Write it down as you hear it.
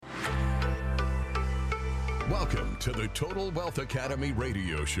Welcome to the Total Wealth Academy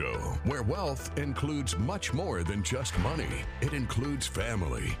radio show, where wealth includes much more than just money. It includes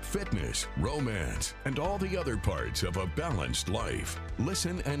family, fitness, romance, and all the other parts of a balanced life.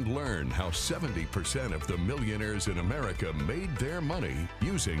 Listen and learn how 70% of the millionaires in America made their money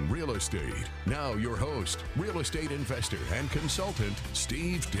using real estate. Now your host, real estate investor and consultant,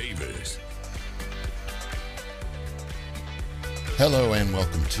 Steve Davis. Hello and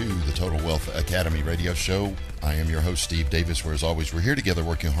welcome to the Total Wealth Academy radio show. I am your host, Steve Davis, where as always, we're here together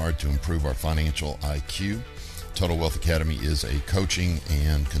working hard to improve our financial IQ. Total Wealth Academy is a coaching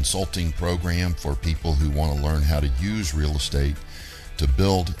and consulting program for people who want to learn how to use real estate to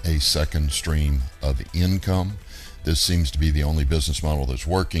build a second stream of income. This seems to be the only business model that's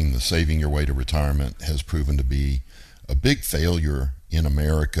working. The saving your way to retirement has proven to be a big failure in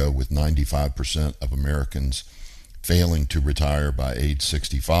America, with 95% of Americans failing to retire by age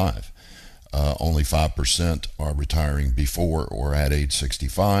 65. Only 5% are retiring before or at age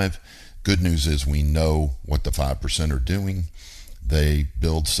 65. Good news is we know what the 5% are doing. They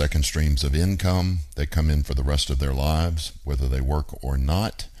build second streams of income that come in for the rest of their lives, whether they work or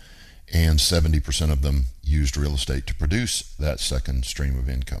not. And 70% of them used real estate to produce that second stream of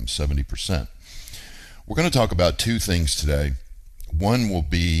income, 70%. We're going to talk about two things today. One will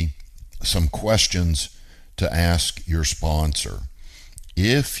be some questions to ask your sponsor.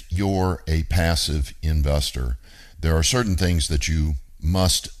 If you're a passive investor, there are certain things that you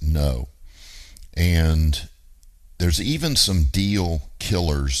must know. And there's even some deal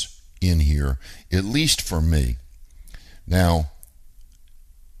killers in here, at least for me. Now,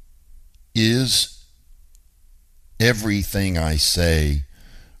 is everything I say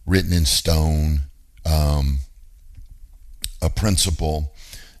written in stone, a principle?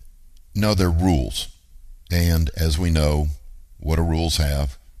 No, they're rules. And as we know, what do rules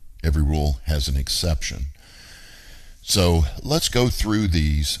have? Every rule has an exception. So let's go through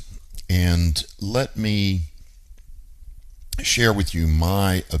these and let me share with you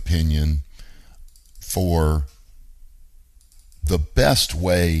my opinion for the best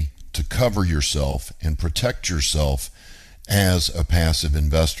way to cover yourself and protect yourself as a passive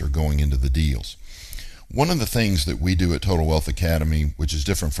investor going into the deals. One of the things that we do at Total Wealth Academy, which is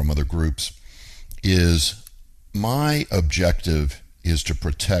different from other groups, is my objective is to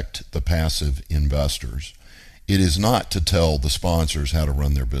protect the passive investors. It is not to tell the sponsors how to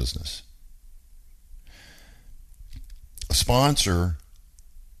run their business. A sponsor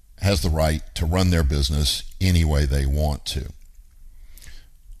has the right to run their business any way they want to.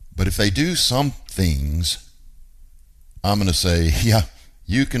 But if they do some things, I'm going to say, yeah,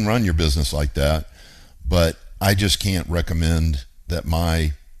 you can run your business like that, but I just can't recommend that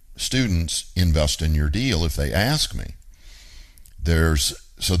my students invest in your deal if they ask me.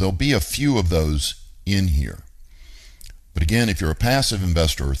 So there'll be a few of those in here. But again, if you're a passive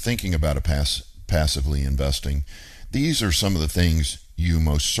investor or thinking about passively investing, these are some of the things you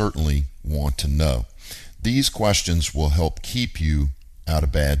most certainly want to know. These questions will help keep you out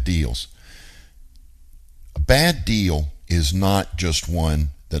of bad deals. A bad deal is not just one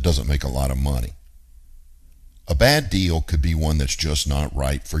that doesn't make a lot of money. A bad deal could be one that's just not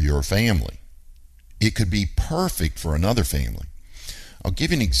right for your family. It could be perfect for another family. I'll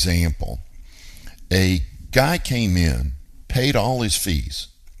give you an example. A guy came in, paid all his fees,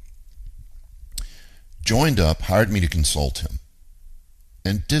 joined up, hired me to consult him,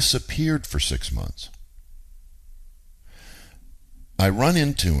 and disappeared for 6 months. I run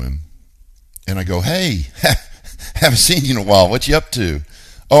into him and I go, hey, haven't seen you in a while. What you up to?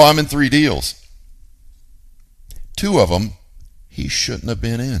 Oh, I'm in 3 deals. 2 of them he shouldn't have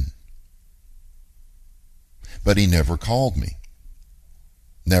been in. But he never called me.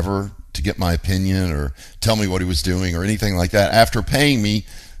 Never to get my opinion or tell me what he was doing or anything like that after paying me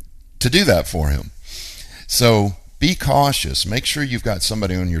to do that for him. So be cautious. Make sure you've got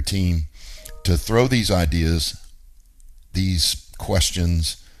somebody on your team to throw these ideas, these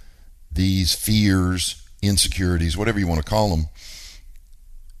questions, these fears, insecurities, whatever you want to call them,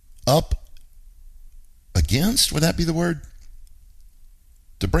 up against, would that be the word?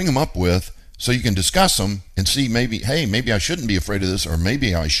 To bring them up with, so you can discuss them and see maybe I shouldn't be afraid of this, or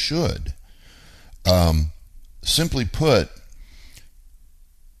maybe I should. Simply put,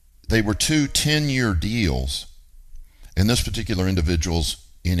 they were 2 10-year deals, and this particular individual's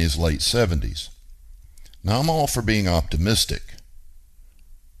in his late 70s. Now, I'm all for being optimistic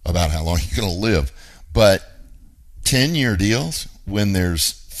about how long you're going to live, but 10-year deals when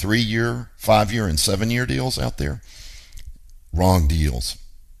there's 3-year, 5-year, and 7-year deals out there, wrong deals.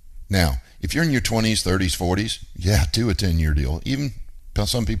 Now, if you're in your 20s, 30s, 40s, yeah, do a 10-year deal. Even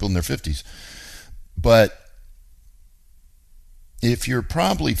some people in their 50s. But if you're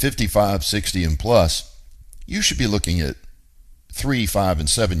probably 55, 60 and plus, you should be looking at 3, 5, and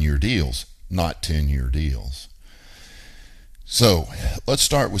 7-year deals, not 10-year deals. So let's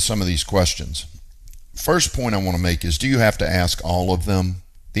start with some of these questions. First point I want to make is, do you have to ask all of them?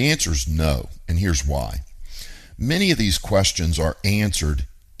 The answer is no, and here's why. Many of these questions are answered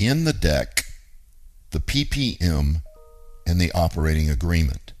in the deck, the PPM, and the operating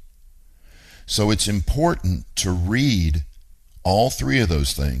agreement. So it's important to read all three of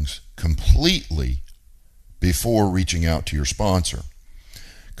those things completely before reaching out to your sponsor,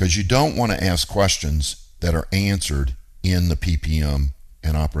 because you don't want to ask questions that are answered in the PPM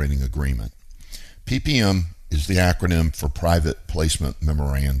and operating agreement. PPM is the acronym for Private Placement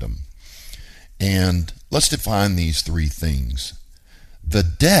Memorandum. And let's define these three things. The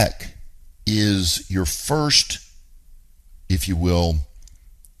deck is your first, if you will,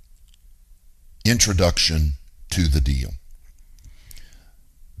 introduction to the deal.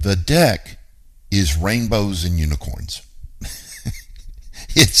 The deck is rainbows and unicorns.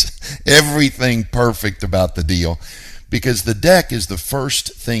 It's everything perfect about the deal, because the deck is the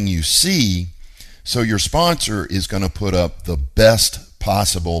first thing you see, so your sponsor is going to put up the best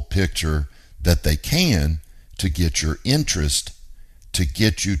possible picture that they can to get your interest, to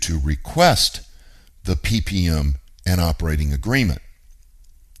get you to request the PPM and operating agreement.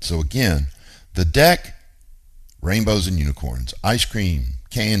 So again, the deck, rainbows and unicorns, ice cream,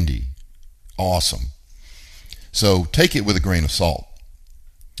 candy, awesome. So take it with a grain of salt.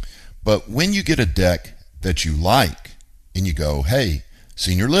 But when you get a deck that you like and you go, hey,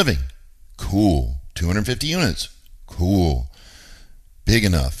 senior living, cool, 250 units, cool, big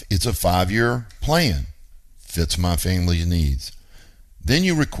enough, it's a 5-year plan, fits my family's needs, then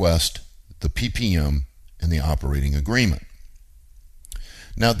you request the PPM and the operating agreement.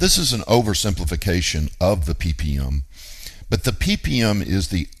 Now, this is an oversimplification of the PPM, but the PPM is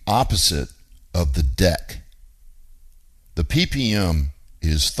the opposite of the deck. The PPM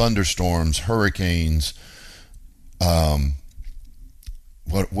is thunderstorms, hurricanes,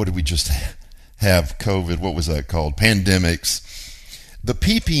 what did we just have? COVID, what was that called? Pandemics. The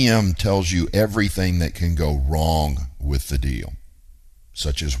PPM tells you everything that can go wrong with the deal,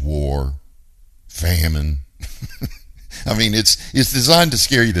 such as war, famine. I mean, it's designed to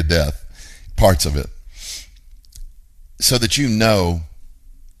scare you to death, parts of it, so that you know,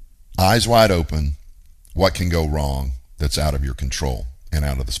 eyes wide open, what can go wrong that's out of your control and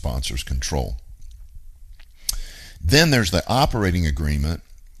out of the sponsor's control. Then there's the operating agreement,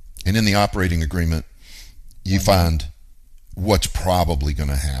 and in the operating agreement, you find what's probably going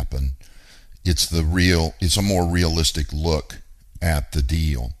to happen. It's a more realistic look at the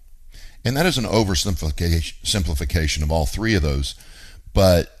deal. And that is an oversimplification of all three of those,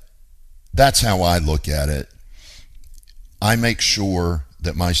 but that's how I look at it. I make sure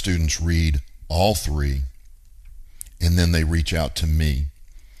that my students read all three, and then they reach out to me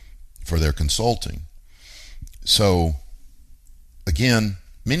for their consulting. So, again,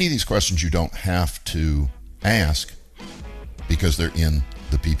 many of these questions you don't have to ask because they're in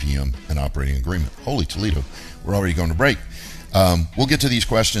the PPM and operating agreement. Holy Toledo, we're already going to break. We'll get to these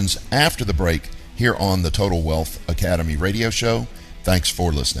questions after the break here on the Total Wealth Academy radio show. Thanks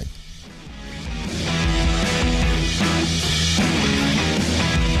for listening.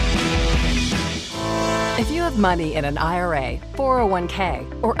 If you have money in an IRA,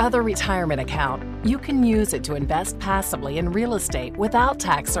 401k, or other retirement account, you can use it to invest passively in real estate without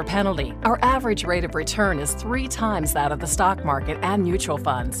tax or penalty. Our average rate of return is 3 times that of the stock market and mutual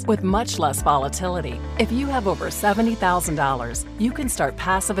funds, with much less volatility. If you have over $70,000, you can start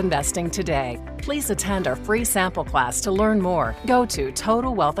passive investing today. Please attend our free sample class to learn more. Go to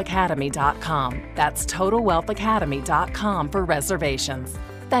TotalWealthAcademy.com. That's TotalWealthAcademy.com for reservations.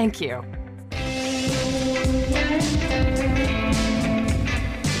 Thank you.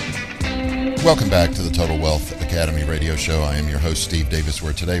 Welcome back to the Total Wealth Academy radio show. I am your host, Steve Davis,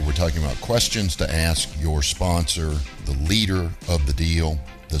 where today we're talking about questions to ask your sponsor, the leader of the deal,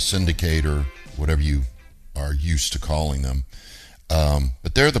 the syndicator, whatever you are used to calling them.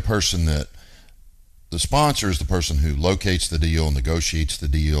 But they're the person that, the sponsor is the person who locates the deal, negotiates the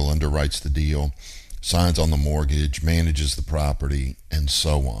deal, underwrites the deal, signs on the mortgage, manages the property, and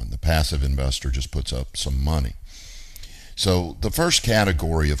so on. The passive investor just puts up some money. So the first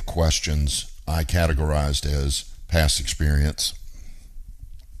category of questions I categorized as past experience.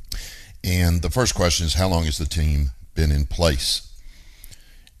 And the first question is, how long has the team been in place?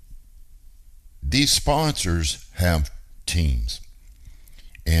 These sponsors have teams,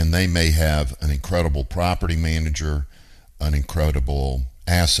 and they may have an incredible property manager, an incredible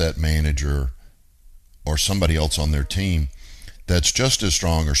asset manager, or somebody else on their team that's just as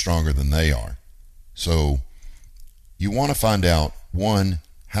strong or stronger than they are. So you want to find out, one,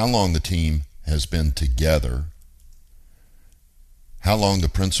 how long the team has been together, how long the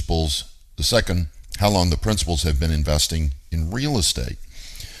principals have been investing in real estate.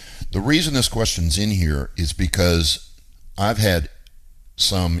 The reason this question's in here is because I've had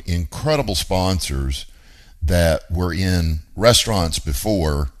some incredible sponsors that were in restaurants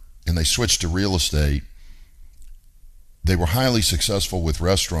before and they switched to real estate. They were highly successful with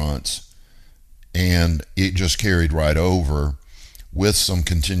restaurants and it just carried right over with some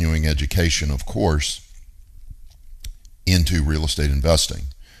continuing education, of course, into real estate investing.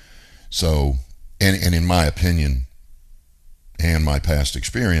 So, and in my opinion and my past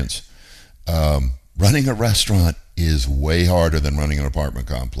experience, running a restaurant is way harder than running an apartment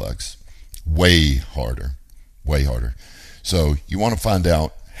complex. Way harder. So you want to find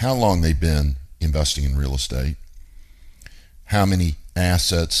out how long they've been investing in real estate, how many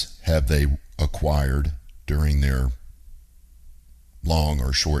assets have they acquired during their long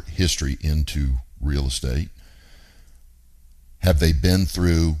or short history into real estate, have they been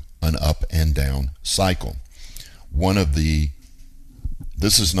through an up and down cycle.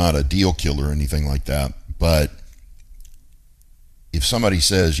 This is not a deal killer or anything like that, but if somebody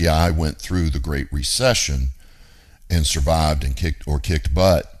says, yeah, I went through the Great Recession and survived and kicked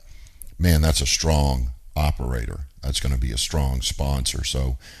butt, man, that's a strong operator. That's going to be a strong sponsor.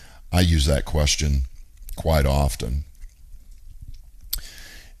 So I use that question quite often.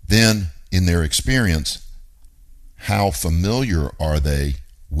 Then, in their experience, how familiar are they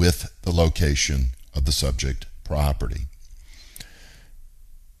with the location of the subject property?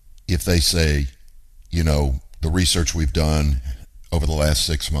 If they say, the research we've done over the last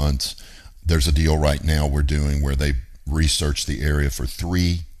 6 months, there's a deal right now we're doing where they researched the area for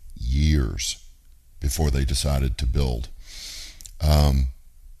 3 years before they decided to build.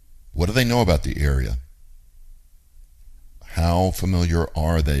 What do they know about the area? How familiar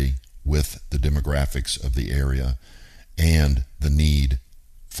are they with the demographics of the area and the need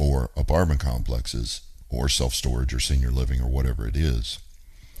for apartment complexes or self-storage or senior living or whatever it is?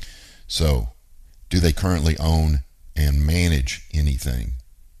 So, do they currently own and manage anything?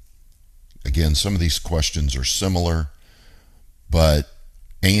 Again, some of these questions are similar,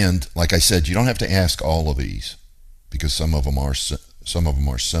 and like I said, you don't have to ask all of these because some of them are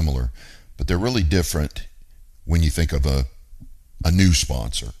similar, but they're really different when you think of a new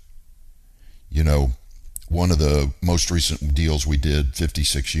sponsor. One of the most recent deals we did,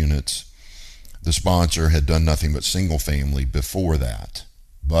 56 units, the sponsor had done nothing but single family before that,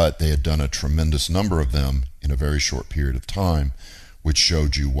 but they had done a tremendous number of them in a very short period of time, which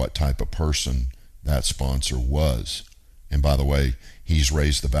showed you what type of person that sponsor was. And by the way, he's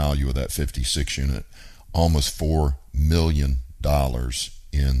raised the value of that 56 unit almost $4 million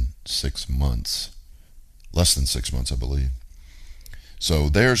in 6 months. Less than 6 months, I believe. So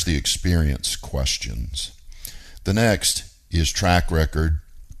there's the experience questions. The next is track record.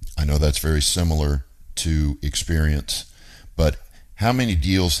 I know that's very similar to experience, but how many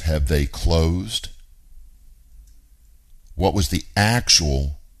deals have they closed? What was the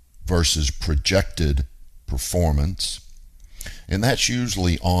actual versus projected performance? And that's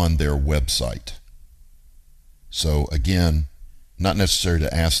usually on their website. So again, not necessary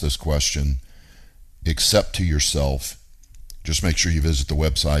to ask this question except to yourself. Just make sure you visit the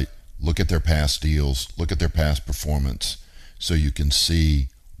website, look at their past deals, look at their past performance so you can see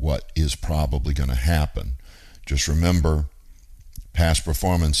what is probably going to happen. Just remember, past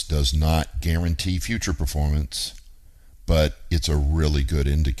performance does not guarantee future performance, but it's a really good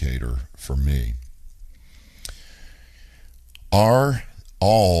indicator for me. Are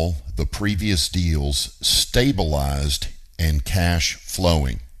all the previous deals stabilized and cash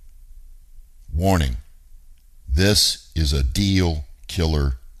flowing? Warning, this is a deal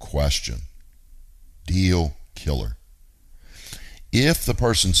killer question. Deal killer. If the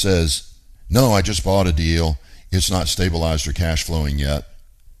person says, no, I just bought a deal, it's not stabilized or cash flowing yet,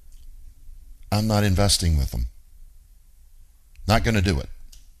 I'm not investing with them. Not going to do it.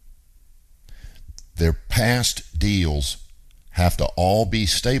 Their past deals have to all be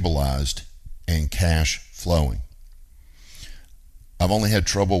stabilized and cash flowing. I've only had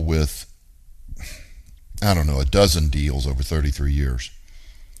trouble with, a dozen deals over 33 years.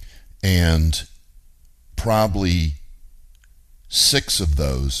 And probably 6 of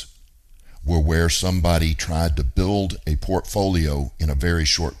those were where somebody tried to build a portfolio in a very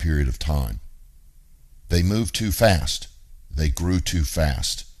short period of time. They moved too fast. They grew too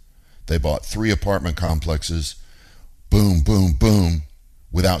fast. They bought 3 apartment complexes, boom, boom, boom,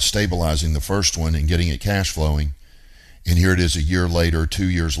 without stabilizing the first one and getting it cash flowing. And here it is a year later, 2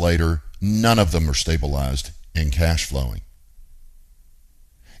 years later, none of them are stabilized and cash flowing.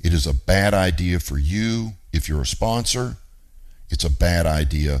 It is a bad idea for you if you're a sponsor. It's a bad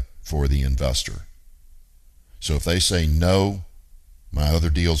idea for the investor. So if they say, no, my other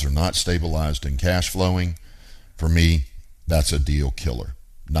deals are not stabilized and cash flowing, for me, that's a deal killer.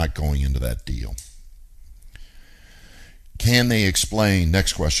 Not going into that deal. Can they explain,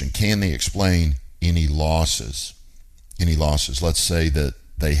 next question, can they explain any losses? Any losses? Let's say that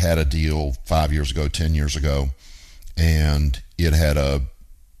they had a deal 5 years ago, 10 years ago, and it had a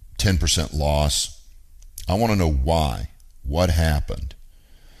 10% loss. I want to know why. What happened?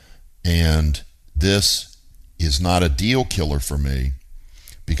 And this is not a deal killer for me,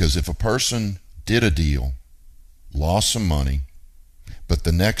 because if a person did a deal, lost some money, but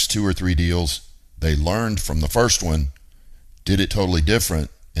the next 2 or 3 deals they learned from the first one, did it totally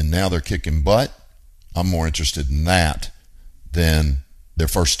different, and now they're kicking butt, I'm more interested in that than their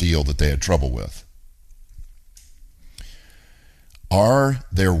first deal that they had trouble with. Are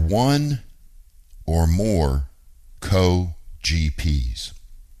there one or more co-GPs?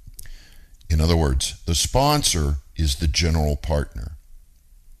 In other words, the sponsor is the general partner.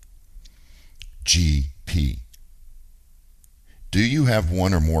 GP. Do you have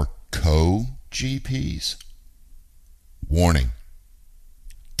one or more co-GPs? Warning.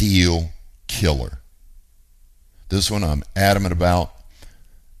 Deal killer. This one I'm adamant about.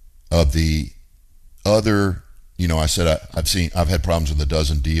 Of the other, I said I've had problems with a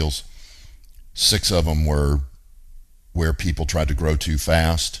dozen deals. 6 of them were where people tried to grow too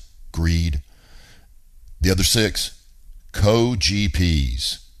fast, greed. The other 6,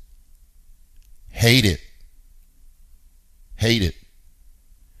 co-GPs. Hate it. Hate it.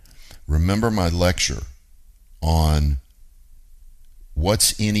 Remember my lecture on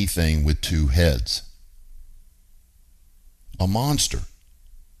what's anything with 2 heads? A monster.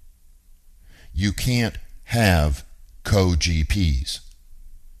 You can't have co-GPs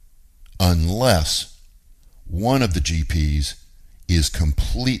unless one of the GPs is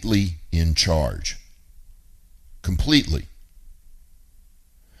completely in charge. Completely.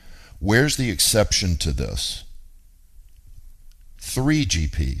 Where's the exception to this? 3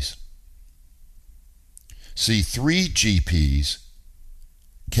 GPs. See, 3 GPs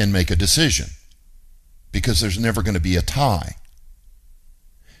can make a decision because there's never going to be a tie.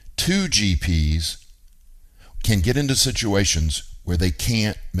 2 GPs can get into situations where they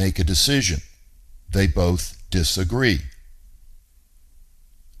can't make a decision. They both disagree.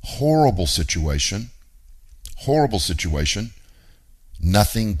 Horrible situation. Horrible situation.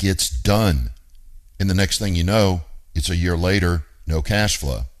 Nothing gets done. And the next thing you know, it's a year later, no cash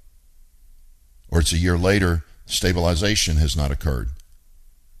flow. Or it's a year later, stabilization has not occurred.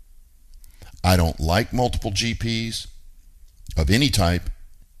 I don't like multiple GPs of any type,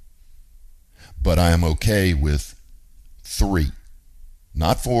 but I am okay with 3.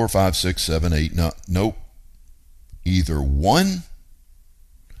 Not 4, 5, 6, 7, 8. No, nope. Either 1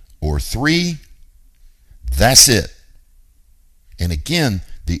 or 3. That's it. And again,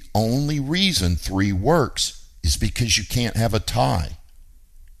 the only reason 3 works is because you can't have a tie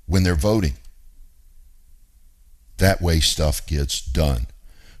when they're voting. That way stuff gets done.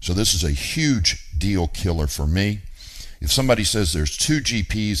 So this is a huge deal killer for me. If somebody says there's 2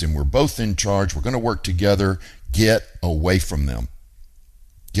 GPs and we're both in charge, we're going to work together, get away from them.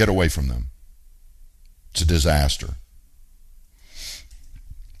 Get away from them. It's a disaster.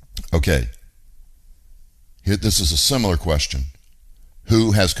 Okay. Here, this is a similar question.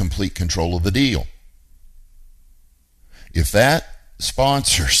 Who has complete control of the deal? If that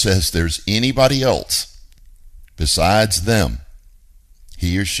sponsor says there's anybody else besides them,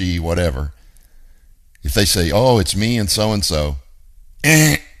 he or she, whatever, if they say, oh, it's me and so-and-so,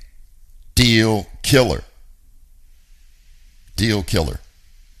 deal killer. Deal killer.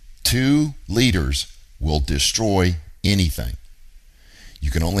 2 leaders will destroy anything. You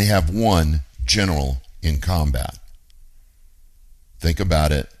can only have 1 general in combat. Think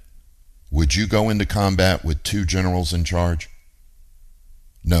about it. Would you go into combat with 2 generals in charge?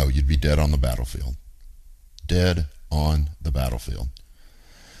 No, you'd be dead on the battlefield. Dead on the battlefield.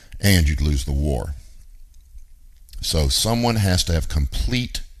 And you'd lose the war. So someone has to have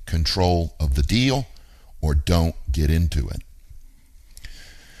complete control of the deal or don't get into it.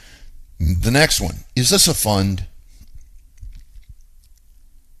 The next one, is this a fund?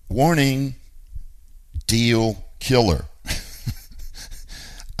 Warning, deal killer.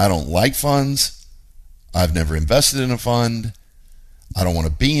 I don't like funds. I've never invested in a fund. I don't want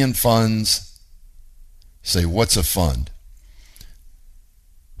to be in funds. Say, what's a fund?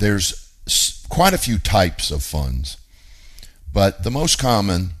 There's quite a few types of funds. But the most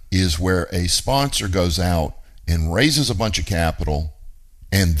common is where a sponsor goes out and raises a bunch of capital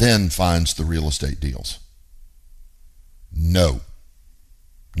and then finds the real estate deals. No,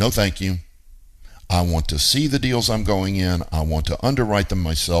 thank you. I want to see the deals I'm going in. I want to underwrite them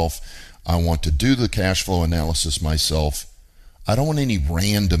myself. I want to do the cash flow analysis myself. I don't want any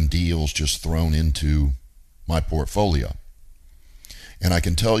random deals just thrown into my portfolio. And I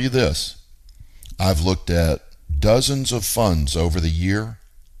can tell you this, I've looked at dozens of funds over the year,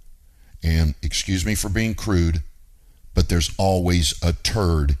 and excuse me for being crude, but there's always a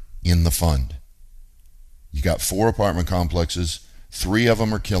turd in the fund. You got 4 apartment complexes, 3 of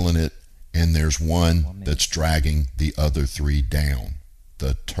them are killing it, and there's one that's dragging the other 3 down.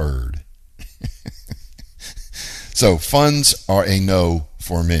 The turd. So funds are a no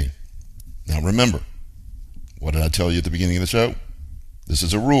for me. Now remember, what did I tell you at the beginning of the show? This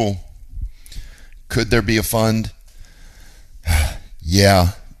is a rule. Could there be a fund?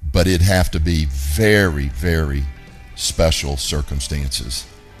 Yeah, but it'd have to be very, very special circumstances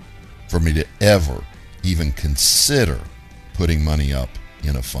for me to ever even consider putting money up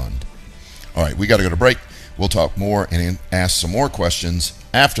in a fund. All right, we got to go to break. We'll talk more and ask some more questions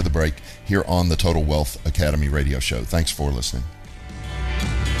after the break here on the Total Wealth Academy radio show. Thanks for listening.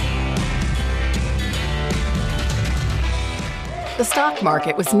 The stock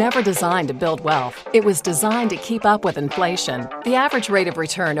market was never designed to build wealth. It was designed to keep up with inflation. The average rate of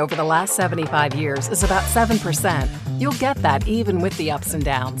return over the last 75 years is about 7%. You'll get that even with the ups and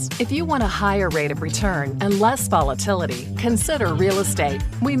downs. If you want a higher rate of return and less volatility, consider real estate.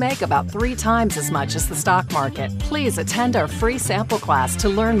 We make about 3 times as much as the stock market. Please attend our free sample class to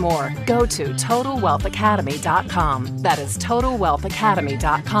learn more. Go to TotalWealthAcademy.com. That is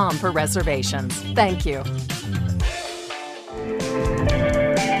TotalWealthAcademy.com for reservations. Thank you.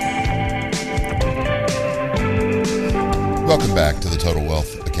 Welcome back to the Total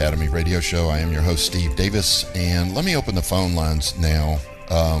Wealth Academy radio show. I am your host, Steve Davis, and let me open the phone lines now.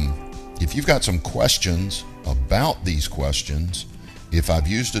 If you've got some questions about these questions, if I've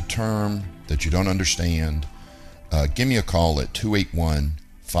used a term that you don't understand, give me a call at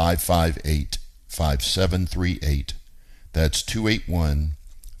 281-558-5738. That's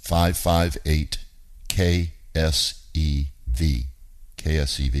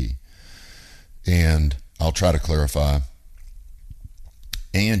 281-558-KSEV. And I'll try to clarify.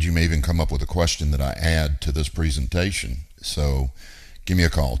 And you may even come up with a question that I add to this presentation. So give me a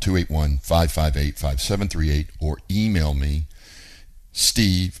call, 281-558-5738, or email me,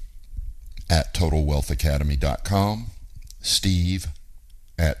 steve@totalwealthacademy.com,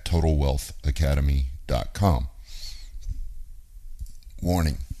 steve@totalwealthacademy.com.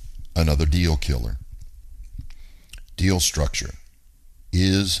 Warning, another deal killer. Deal structure.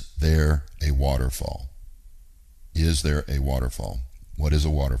 Is there a waterfall? Is there a waterfall? What is a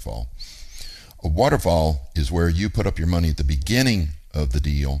waterfall? A waterfall is where you put up your money at the beginning of the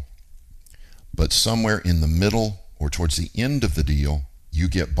deal, but somewhere in the middle or towards the end of the deal, you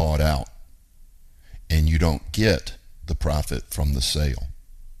get bought out and you don't get the profit from the sale.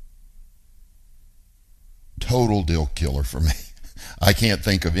 Total deal killer for me. I can't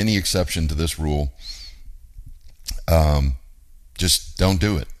think of any exception to this rule. Just don't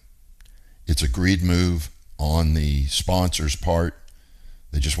do it. It's a greed move on the sponsor's part.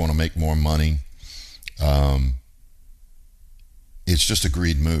 They just want to make more money. It's just a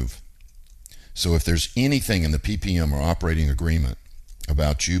greed move. So if there's anything in the PPM or operating agreement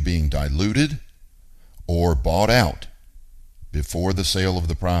about you being diluted or bought out before the sale of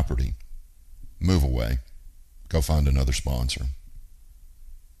the property, move away. Go find another sponsor.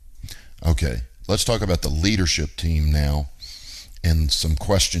 Okay, let's talk about the leadership team now and some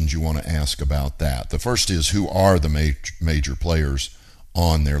questions you want to ask about that. The first is, who are the major players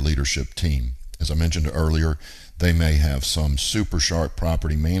on their leadership team? As I mentioned earlier, they may have some super sharp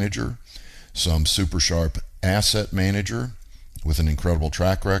property manager, some super sharp asset manager with an incredible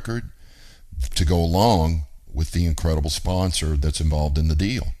track record to go along with the incredible sponsor that's involved in the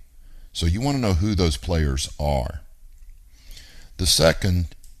deal. So you want to know who those players are. The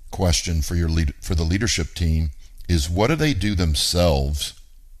second question for the leadership team is, what do they do themselves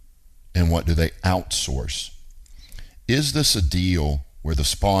and what do they outsource? Is this a deal where the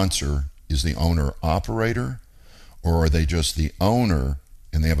sponsor is the owner-operator, or are they just the owner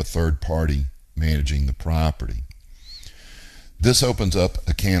and they have a third party managing the property? This opens up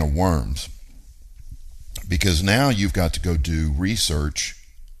a can of worms, because now you've got to go do research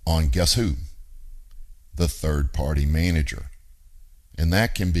on, guess who? The third party manager. And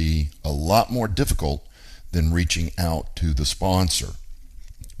that can be a lot more difficult than reaching out to the sponsor,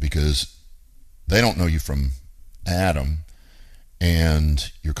 because they don't know you from Adam.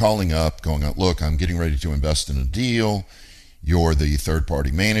 and you're calling up, going, look, I'm getting ready to invest in a deal. You're the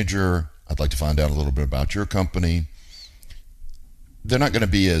third-party manager. I'd like to find out a little bit about your company. They're not going to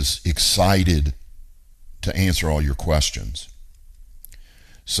be as excited to answer all your questions.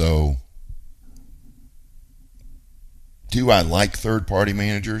 So, do I like third-party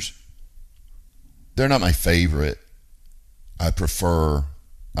managers? They're not my favorite. I prefer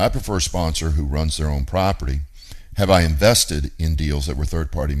a sponsor who runs their own property. Have I invested in deals that were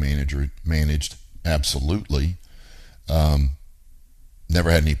third-party managed? Absolutely.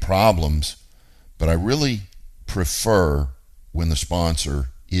 Never had any problems, but I really prefer when the sponsor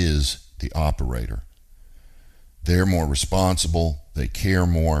is the operator. They're more responsible, they care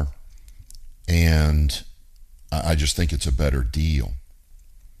more, and I just think it's a better deal.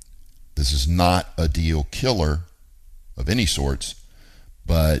 This is not a deal killer of any sorts,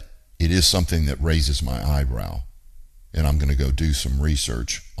 but it is something that raises my eyebrow, and I'm going to go do some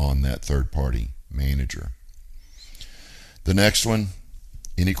research on that third-party manager. The next one,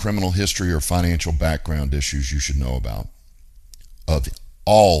 any criminal history or financial background issues you should know about of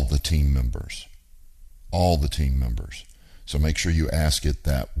all the team members. All the team members. So make sure you ask it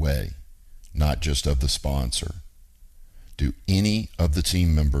that way, not just of the sponsor. Do any of the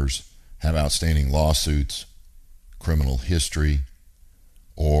team members have outstanding lawsuits, criminal history,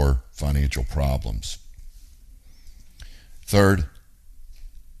 or financial problems? Third,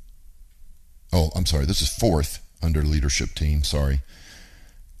 this is fourth under leadership team,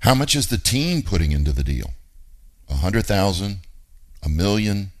 How much is the team putting into the deal? $100,000, $1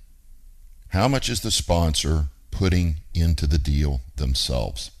 million? How much is the sponsor putting into the deal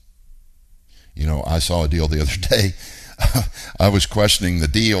themselves? I saw a deal the other day. I was questioning the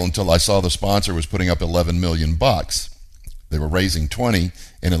deal until I saw the sponsor was putting up $11 million. They were raising 20,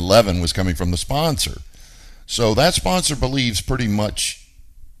 and 11 was coming from the sponsor. So that sponsor believes pretty much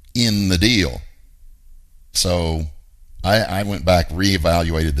in the deal. So I went back,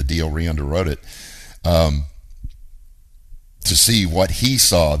 reevaluated the deal, re-underwrote it to see what he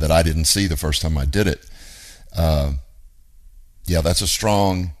saw that I didn't see the first time I did it. That's a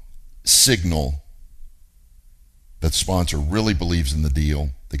strong signal that the sponsor really believes in the deal.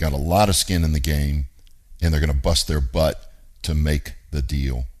 They got a lot of skin in the game, and they're going to bust their butt to make the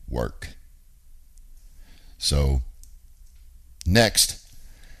deal work. So, next,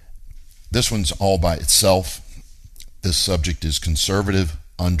 this one's all by itself. This subject is conservative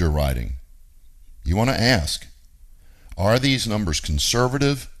underwriting. You want to ask, are these numbers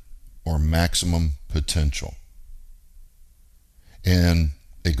conservative or maximum potential? And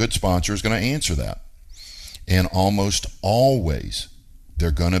a good sponsor is going to answer that. And almost always, they're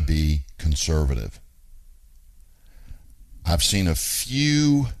going to be conservative. I've seen a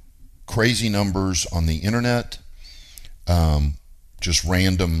few crazy numbers on the internet, just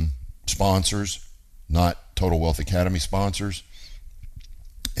random sponsors, not Total Wealth Academy sponsors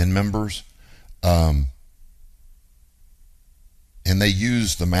and members, and they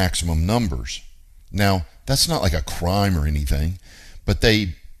use the maximum numbers. Now, that's not like a crime or anything, but they're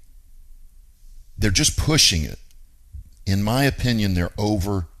just pushing it. In my opinion, they're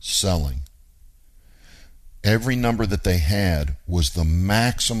overselling. Every number that they had was the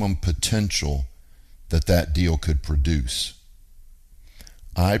maximum potential that deal could produce.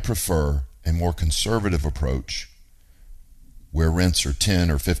 I prefer a more conservative approach where rents are 10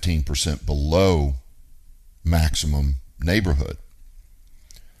 or 15% below maximum neighborhood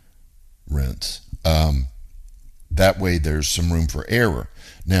rents. That way there's some room for error.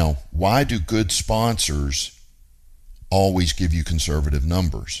 Now, why do good sponsors always give you conservative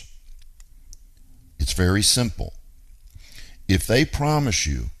numbers? It's very simple. If they promise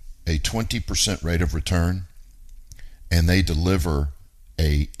you a 20% rate of return and they deliver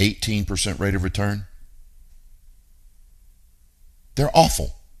a 18% rate of return, they're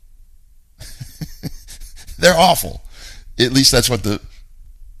awful. They're awful. At least that's what the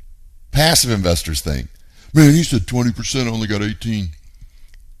passive investors think. Man, he said 20%, only got 18.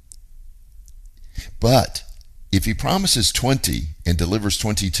 But if he promises 20 and delivers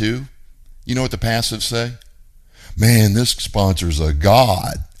 22, you know what the passives say? Man, this sponsor's a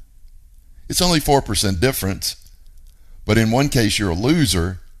god. It's only 4% difference, but in one case you're a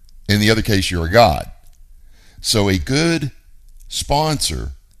loser, in the other case you're a god. So a good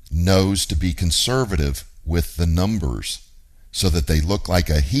sponsor knows to be conservative with the numbers so that they look like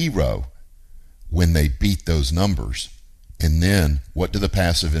a hero when they beat those numbers. And then what do the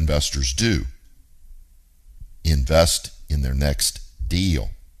passive investors do? Invest in their next deal.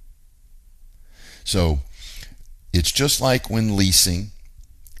 So it's just like when leasing,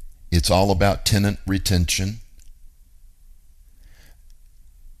 it's all about tenant retention.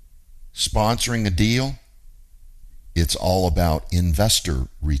 sponsoring a deal, it's all about investor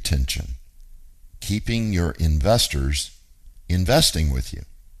retention, keeping your investors investing with you.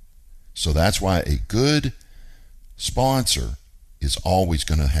 So that's why a good sponsor is always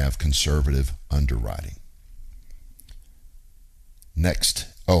going to have conservative underwriting. Next.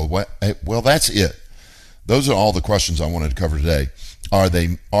 Well, that's it. Those are all the questions I wanted to cover today. Are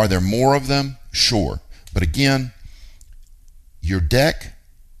there more of them? Sure. But again, your deck,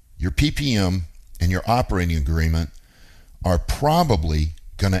 your PPM, and your operating agreement are probably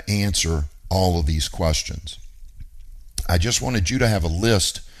going to answer all of these questions. I just wanted you to have a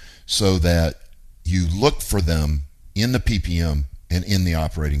list so that you look for them in the PPM and in the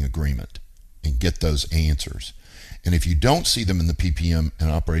operating agreement and get those answers. And if you don't see them in the PPM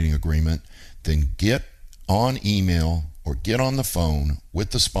and operating agreement, then get on email or get on the phone with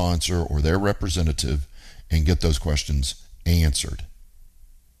the sponsor or their representative and get those questions answered.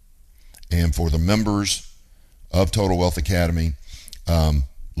 And for the members of Total Wealth Academy,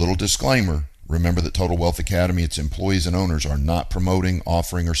 little disclaimer, remember that Total Wealth Academy, its employees and owners are not promoting,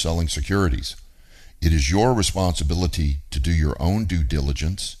 offering, or selling securities. It is your responsibility to do your own due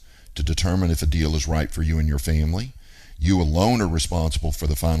diligence to determine if a deal is right for you and your family. You alone are responsible for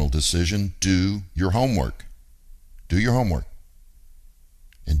the final decision. Do your homework. Do your homework.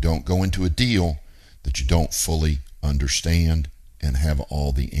 And don't go into a deal that you don't fully understand and have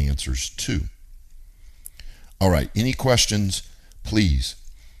all the answers to. All right, any questions, please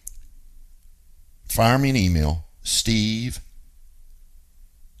fire me an email,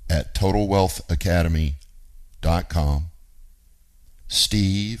 steve@totalwealthacademy.com,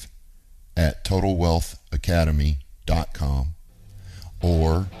 steve@totalwealthacademy.com,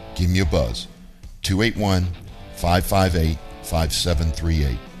 or give me a buzz,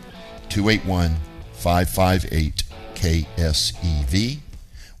 281-558-5738, 281-558-KSEV.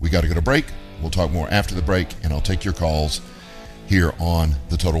 We got to go to break. We'll talk more after the break, and I'll take your calls here on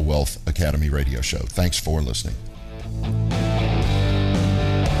the Total Wealth Academy radio show. Thanks for listening.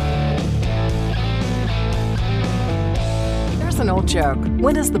 There's an old joke.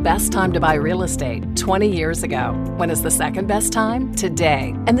 When is the best time to buy real estate? 20 years ago. When is the second best time?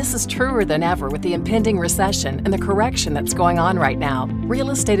 Today. And this is truer than ever with the impending recession and the correction that's going on right now. Real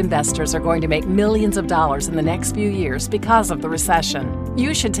estate investors are going to make millions of dollars in the next few years because of the recession.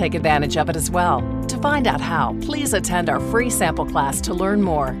 You should take advantage of it as well. To find out how, please attend our free sample class to learn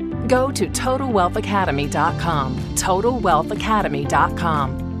more. Go to TotalWealthAcademy.com.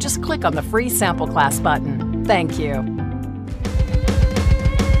 TotalWealthAcademy.com. Just click on the free sample class button. Thank you.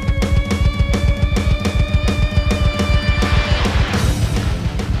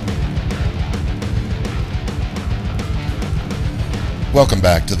 Welcome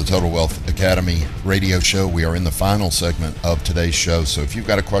back to the Total Wealth Academy radio show. We are in the final segment of today's show. So if you've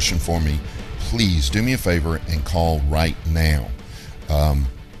got a question for me, please do me a favor and call right now.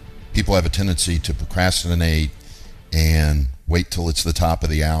 People have a tendency to procrastinate and wait till it's the top of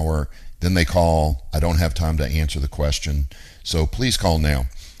the hour. Then they call. I don't have time to answer the question. So please call now.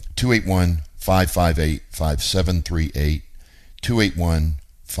 281-558-5738,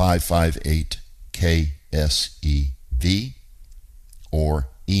 281-558-KSEV. Or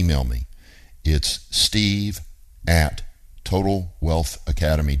email me. It's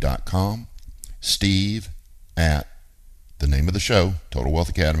steve@totalwealthacademy.com. Steve at the name of the show,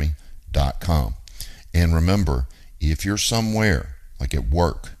 totalwealthacademy.com. And remember, if you're somewhere, like at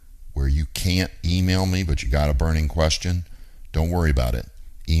work, where you can't email me, but you got a burning question, don't worry about it.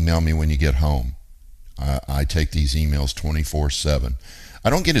 Email me when you get home. I take these emails 24/7. I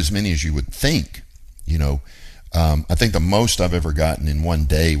don't get as many as you would think, you know. I think the most I've ever gotten in one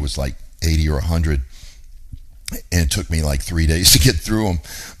day was like 80 or 100, and it took me like 3 days to get through them.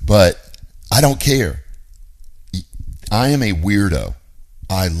 But I don't care. I am a weirdo.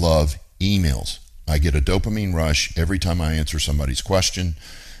 I love emails. I get a dopamine rush every time I answer somebody's question.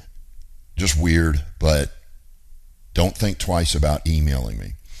 Just weird, but don't think twice about emailing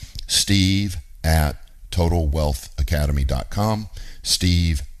me. Steve@totalwealthacademy.com.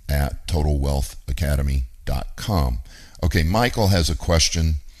 Steve@totalwealthacademy.com. Okay, Michael has a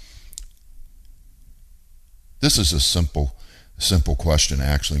question. This is a simple question,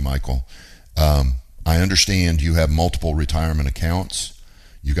 actually, Michael. I understand you have multiple retirement accounts.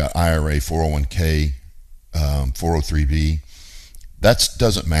 You got IRA, 401k, 403b. That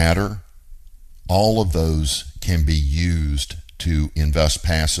doesn't matter. All of those can be used to invest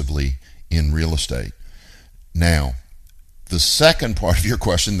passively in real estate. Now, the second part of your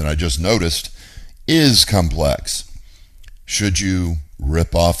question that I just noticed is complex. Should you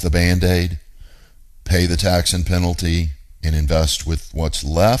rip off the Band-Aid, pay the tax and penalty, and invest with what's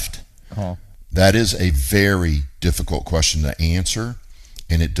left? That is a very difficult question to answer,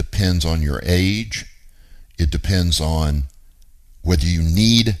 and it depends on your age. It depends on whether you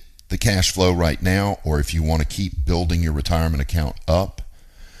need the cash flow right now or if you want to keep building your retirement account up.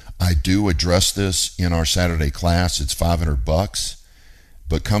 I do address this in our Saturday class. It's $500,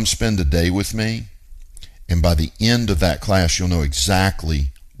 but come spend a day with me, and by the end of that class, you'll know exactly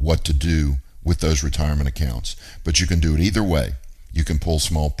what to do with those retirement accounts. But you can do it either way. You can pull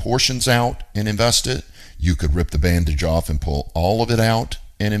small portions out and invest it. You could rip the bandage off and pull all of it out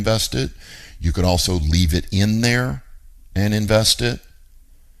and invest it. You could also leave it in there and invest it.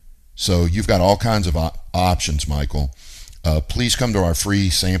 So you've got all kinds of options, Michael. Please come to our free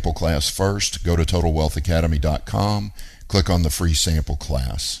sample class first. Go to TotalWealthAcademy.com. Click on the free sample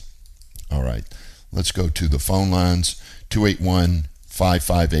class. All right. Let's go to the phone lines.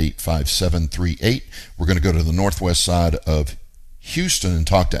 281-558-5738. We're going to go to the northwest side of Houston and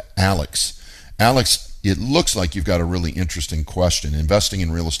talk to Alex. Alex, it looks like you've got a really interesting question. Investing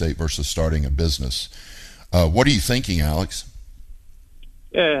in real estate versus starting a business. What are you thinking, Alex?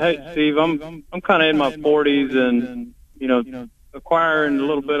 Yeah, hey Steve, I'm kind of in my 40s and acquiring a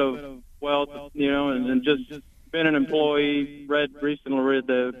little bit of wealth, and just been an employee. Recently read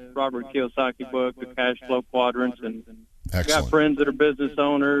the Robert Kiyosaki book, The Cash Flow Quadrants, and Excellent. got friends that are business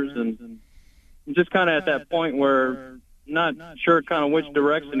owners, and I'm just kind of at that point where not sure kind of which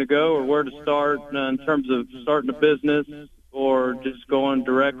direction to go or where to start in terms of starting a business or just going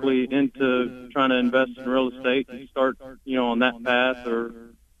directly into trying to invest in real estate and start, on that path. Or,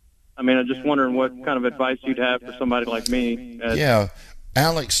 I'm just wondering what kind of advice you'd have for somebody like me. Yeah.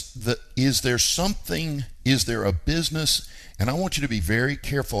 Alex, is there a business, and I want you to be very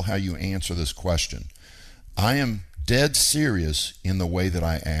careful how you answer this question. I am dead serious in the way that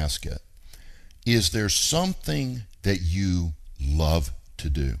I ask it. Is there something that you love to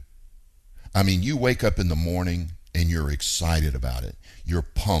do? You wake up in the morning and you're excited about it. You're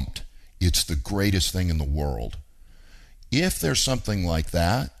pumped. It's the greatest thing in the world. If there's something like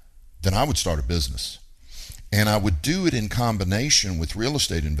that, then I would start a business. And I would do it in combination with real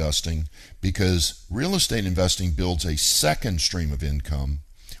estate investing, because real estate investing builds a second stream of income,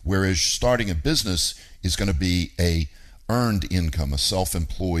 whereas starting a business is going to be a earned income, a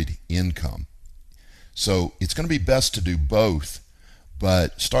self-employed income. So it's going to be best to do both,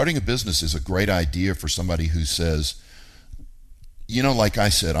 but starting a business is a great idea for somebody who says, like I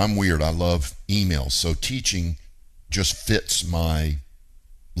said, I'm weird. I love emails. So teaching just fits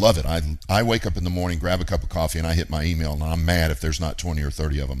love it. I wake up in the morning, grab a cup of coffee, and I hit my email, and I'm mad if there's not 20 or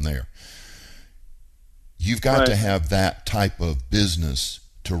 30 of them there. You've got to have that type of business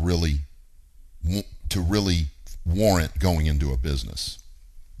to really warrant going into a business.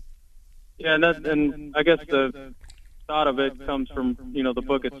 Yeah, and I guess the thought of it comes from, the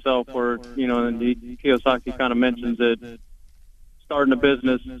book itself, where, Kiyosaki kind of mentions it. Starting a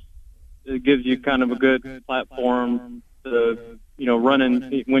business, it gives you kind of a good platform to,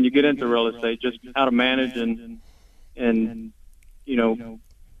 running when you get into real estate, just how to manage and in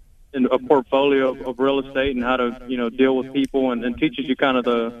a portfolio of real estate, and how to, deal with people, and teaches you kind of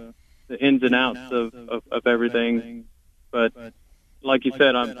the ins and outs of everything. But like you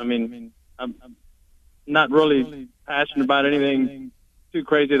said, I'm not really passionate about anything too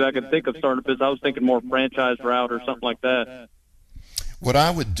crazy that I could think of starting a business. I was thinking more franchise route or something like that. What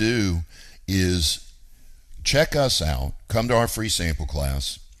I would do is check us out. Come to our free sample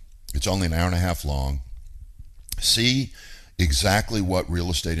class. It's only an hour and a half long. See exactly what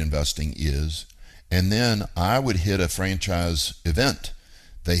real estate investing is. And then I would hit a franchise event.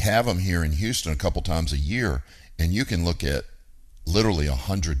 They have them here in Houston a couple times a year, and you can look at literally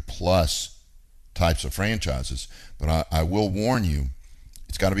 100 plus types of franchises. But I will warn you,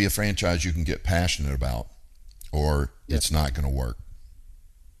 it's got to be a franchise you can get passionate about, or it's not going to work.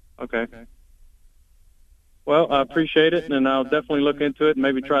 Okay. Well, I appreciate it, and I'll definitely look into it and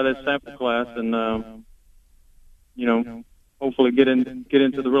maybe try that sample class, and hopefully get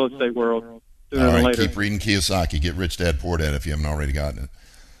into the real estate world sooner than later. Keep reading Kiyosaki. Get Rich Dad Poor Dad if you haven't already gotten it.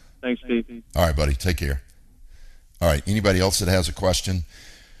 Thanks, Steve. All right, buddy. Take care. All right. Anybody else that has a question?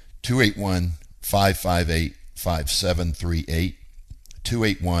 281-558-5738.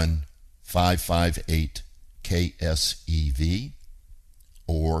 281-558-KSEV.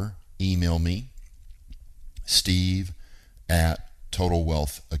 Or email me,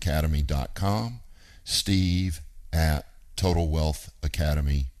 steve@totalwealthacademy.com.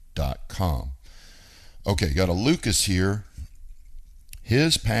 steve@totalwealthacademy.com. Okay, got a Lucas here.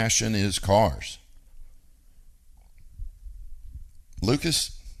 His passion is cars.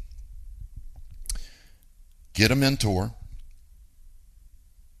 Lucas, get a mentor.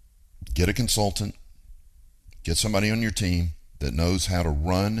 Get a consultant. Get somebody on your team that knows how to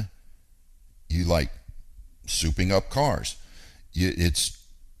run. You like souping up cars.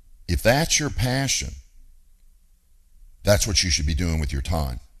 If that's your passion, that's what you should be doing with your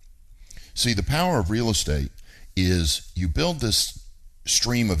time. See, the power of real estate is you build this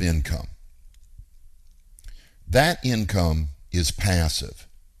stream of income. That income is passive.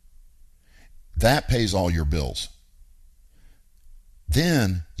 That pays all your bills.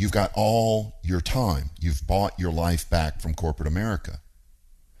 Then you've got all your time. You've bought your life back from corporate America.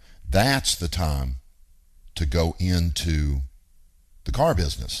 That's the time to go into the car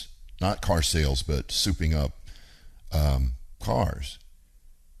business. Not car sales, but souping up cars.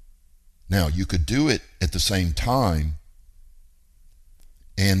 Now, you could do it at the same time,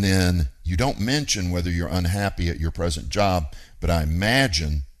 and then you don't mention whether you're unhappy at your present job, but I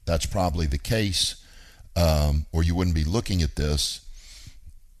imagine that's probably the case, or you wouldn't be looking at this.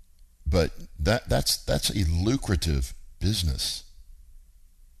 But that's a lucrative business.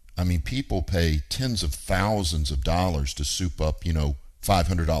 I mean, people pay tens of thousands of dollars to soup up,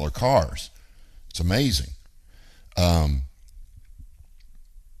 $500 cars. It's amazing.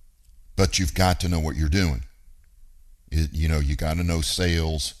 But you've got to know what you're doing. You got to know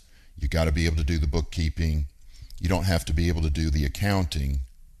sales. You got to be able to do the bookkeeping. You don't have to be able to do the accounting,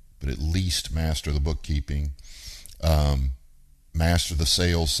 but at least master the bookkeeping. Master the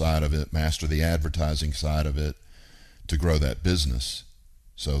sales side of it, master the advertising side of it to grow that business.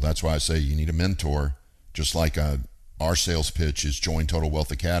 So that's why I say you need a mentor, just like our sales pitch is join Total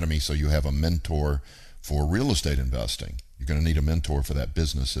Wealth Academy, so you have a mentor for real estate investing. You're going to need a mentor for that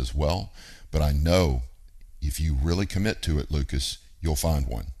business as well. But I know if you really commit to it, Lucas, you'll find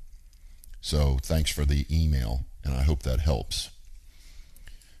one. So thanks for the email, and I hope that helps.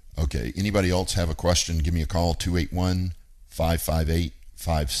 Okay, anybody else have a question? Give me a call,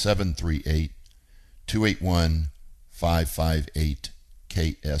 281-558-5738,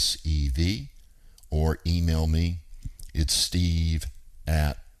 281-558-KSEV, or email me. It's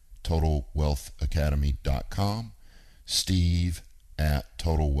steve@totalwealthacademy.com,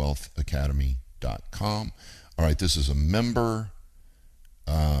 steve@totalwealthacademy.com. All right, this is a member,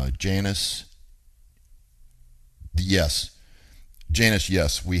 Janice. Yes, Janice,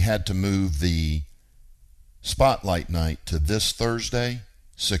 yes, we had to move the Spotlight Night to this Thursday,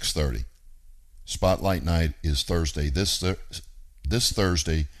 6:30. Spotlight Night is Thursday, this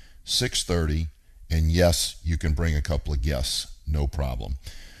Thursday, 6:30, and yes, you can bring a couple of guests, no problem.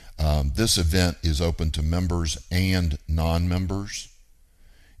 This event is open to members and non-members.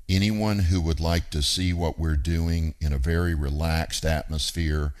 Anyone who would like to see what we're doing in a very relaxed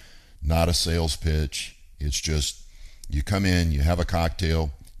atmosphere, not a sales pitch, it's just you come in, you have a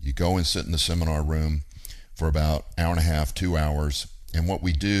cocktail, you go and sit in the seminar room for about an hour and a half, 2 hours, and what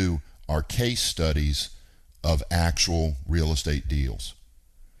we do are case studies of actual real estate deals.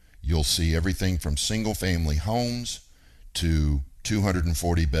 You'll see everything from single-family homes to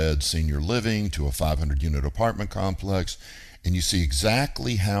 240-bed senior living to a 500-unit apartment complex, and you see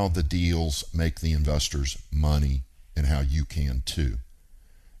exactly how the deals make the investors money and how you can too.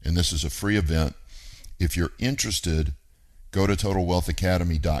 And this is a free event. If you're interested, go to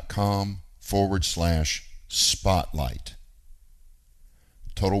TotalWealthAcademy.com/spotlight.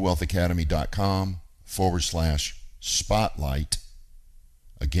 TotalWealthAcademy.com/spotlight.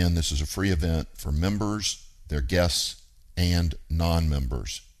 Again, this is a free event for members, their guests, and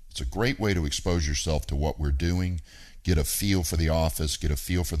non-members. It's a great way to expose yourself to what we're doing, get a feel for the office, get a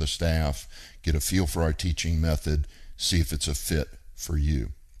feel for the staff, get a feel for our teaching method, see if it's a fit for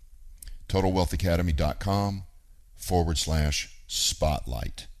you.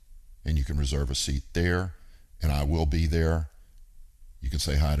 TotalWealthAcademy.com/spotlight. And you can reserve a seat there, and I will be there. You can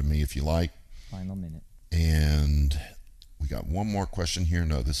say hi to me if you like. Final minute. And we got one more question here.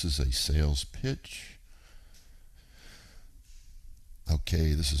 No, this is a sales pitch.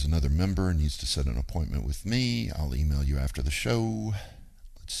 Okay, this is another member, needs to set an appointment with me. I'll email you after the show.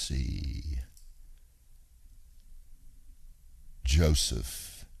 Let's see.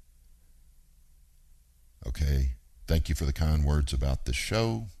 Joseph. Okay, thank you for the kind words about the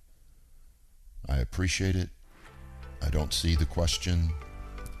show. I appreciate it. I don't see the question,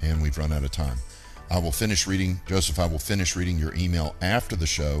 and we've run out of time. I will finish reading, Joseph, I will finish reading your email after the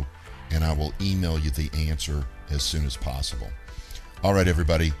show, and I will email you the answer as soon as possible. All right,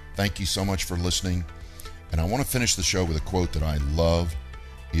 everybody, thank you so much for listening. And I want to finish the show with a quote that I love.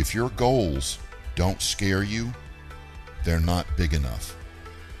 If your goals don't scare you, they're not big enough.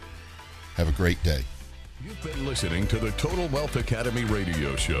 Have a great day. You've been listening to the Total Wealth Academy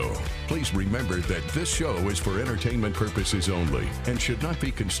radio show. Please remember that this show is for entertainment purposes only and should not be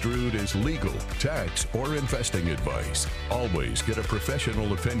construed as legal, tax, or investing advice. Always get a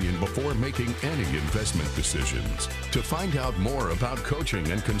professional opinion before making any investment decisions. To find out more about coaching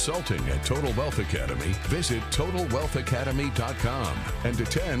and consulting at Total Wealth Academy, visit TotalWealthAcademy.com and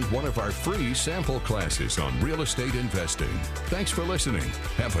attend one of our free sample classes on real estate investing. Thanks for listening.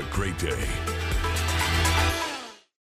 Have a great day.